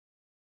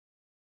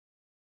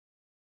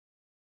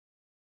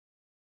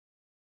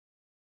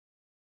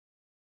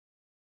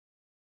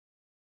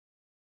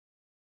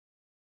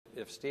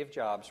if Steve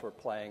Jobs were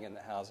playing in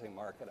the housing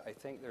market, I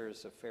think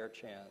there's a fair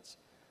chance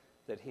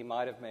that he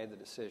might have made the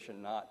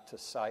decision not to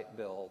site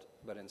build,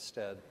 but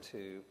instead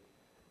to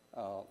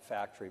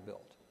factory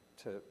build,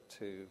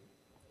 to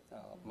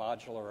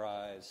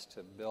modularize,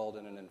 to build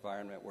in an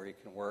environment where you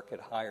can work at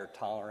higher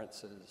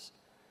tolerances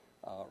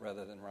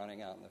rather than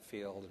running out in the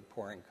field and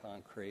pouring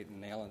concrete and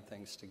nailing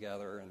things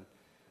together and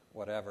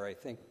whatever. I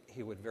think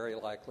he would very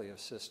likely have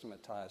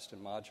systematized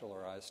and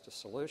modularized a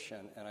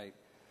solution, and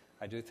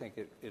I do think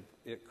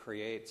it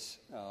creates,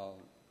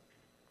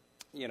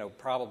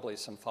 probably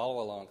some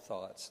follow-along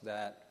thoughts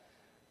that,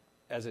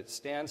 as it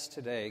stands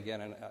today,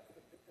 again, and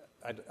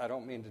I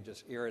don't mean to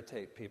just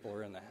irritate people who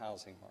are in the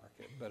housing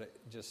market, but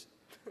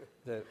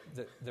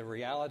the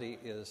reality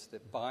is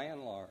that by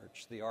and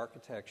large, the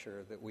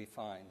architecture that we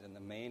find in the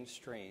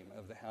mainstream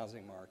of the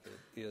housing market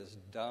is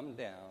dumbed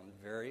down,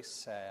 very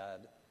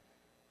sad,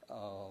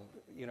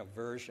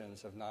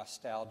 versions of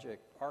nostalgic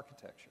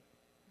architecture.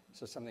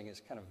 So something is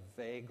kind of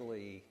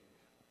vaguely,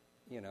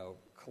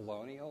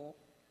 colonial,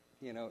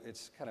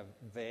 it's kind of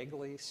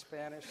vaguely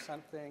Spanish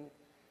something.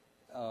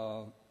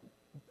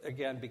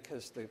 Again,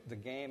 because the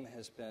game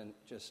has been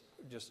just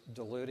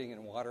diluting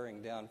and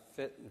watering down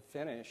fit and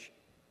finish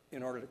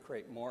in order to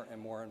create more and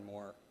more and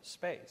more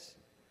space.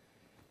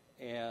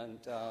 And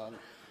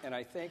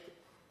I think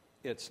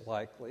it's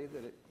likely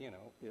that,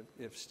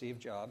 if Steve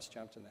Jobs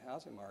jumped in the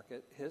housing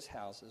market, his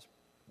houses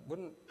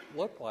wouldn't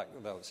look like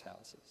those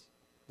houses.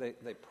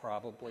 They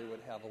probably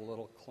would have a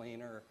little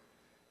cleaner,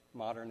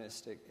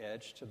 modernistic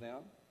edge to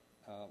them,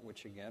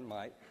 which again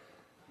might,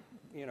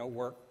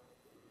 work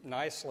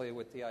nicely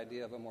with the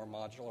idea of a more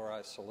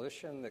modularized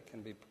solution that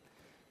can be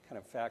kind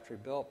of factory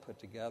built, put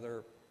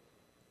together.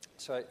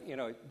 So,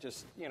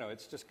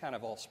 it's just kind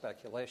of all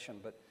speculation,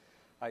 but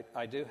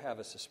I do have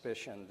a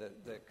suspicion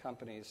that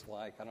companies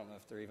like, I don't know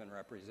if they're even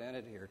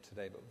represented here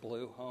today, but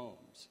Blue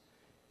Homes,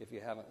 if you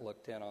haven't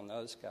looked in on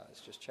those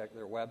guys, just check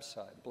their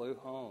website. Blue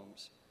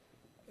Homes,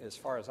 as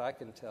far as I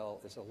can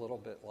tell, is a little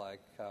bit like,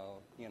 the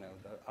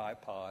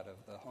iPod of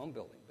the home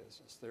building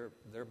business.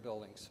 They're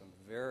building some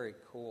very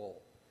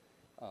cool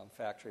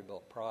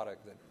factory-built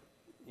product that,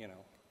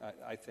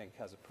 I think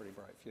has a pretty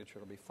bright future.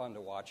 It'll be fun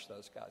to watch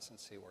those guys and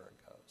see where it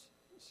goes.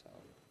 So,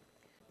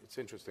 it's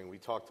interesting. We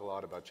talked a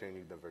lot about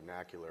changing the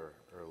vernacular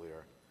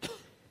earlier,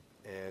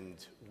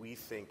 and we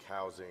think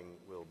housing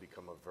will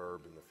become a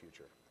verb in the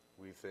future.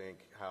 We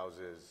think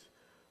houses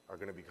are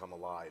going to become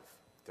alive.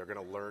 They're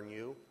going to learn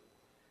you.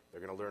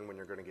 They're going to learn when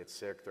you're going to get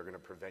sick. They're going to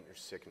prevent your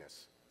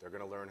sickness. They're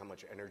going to learn how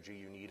much energy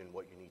you need and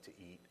what you need to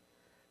eat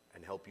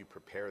and help you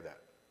prepare that.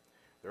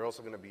 They're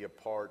also going to be a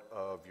part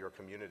of your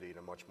community in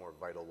a much more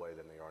vital way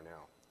than they are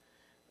now.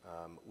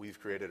 We've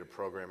created a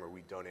program where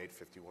we donate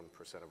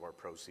 51% of our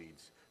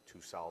proceeds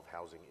to solve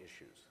housing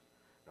issues.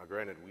 Now,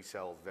 granted, we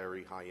sell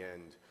very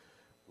high-end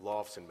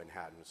lofts in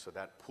Manhattan, so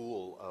that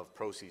pool of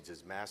proceeds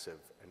is massive,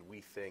 and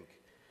we think,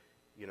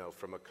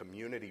 from a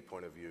community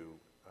point of view,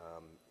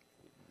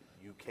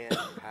 you can't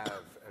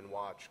have and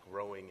watch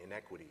growing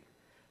inequity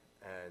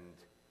and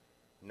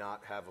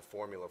not have a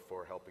formula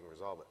for helping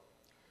resolve it.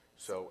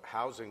 So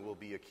housing will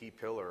be a key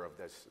pillar of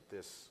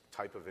this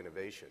type of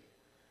innovation,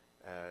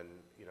 and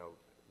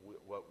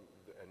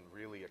and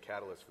really a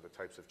catalyst for the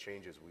types of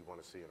changes we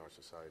want to see in our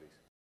societies.